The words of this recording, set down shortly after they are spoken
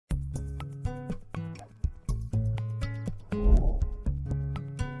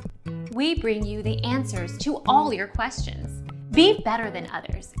We bring you the answers to all your questions. Be better than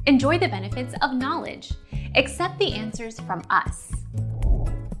others. Enjoy the benefits of knowledge. Accept the answers from us.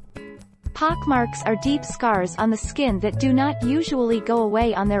 Pockmarks are deep scars on the skin that do not usually go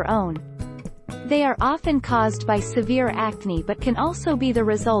away on their own. They are often caused by severe acne but can also be the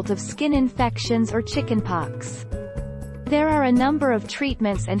result of skin infections or chickenpox. There are a number of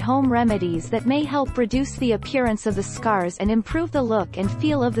treatments and home remedies that may help reduce the appearance of the scars and improve the look and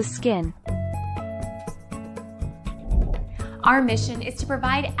feel of the skin. Our mission is to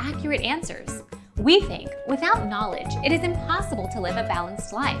provide accurate answers. We think without knowledge, it is impossible to live a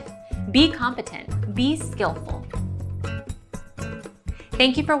balanced life. Be competent, be skillful.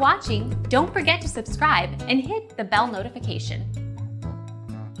 Thank you for watching. Don't forget to subscribe and hit the bell notification.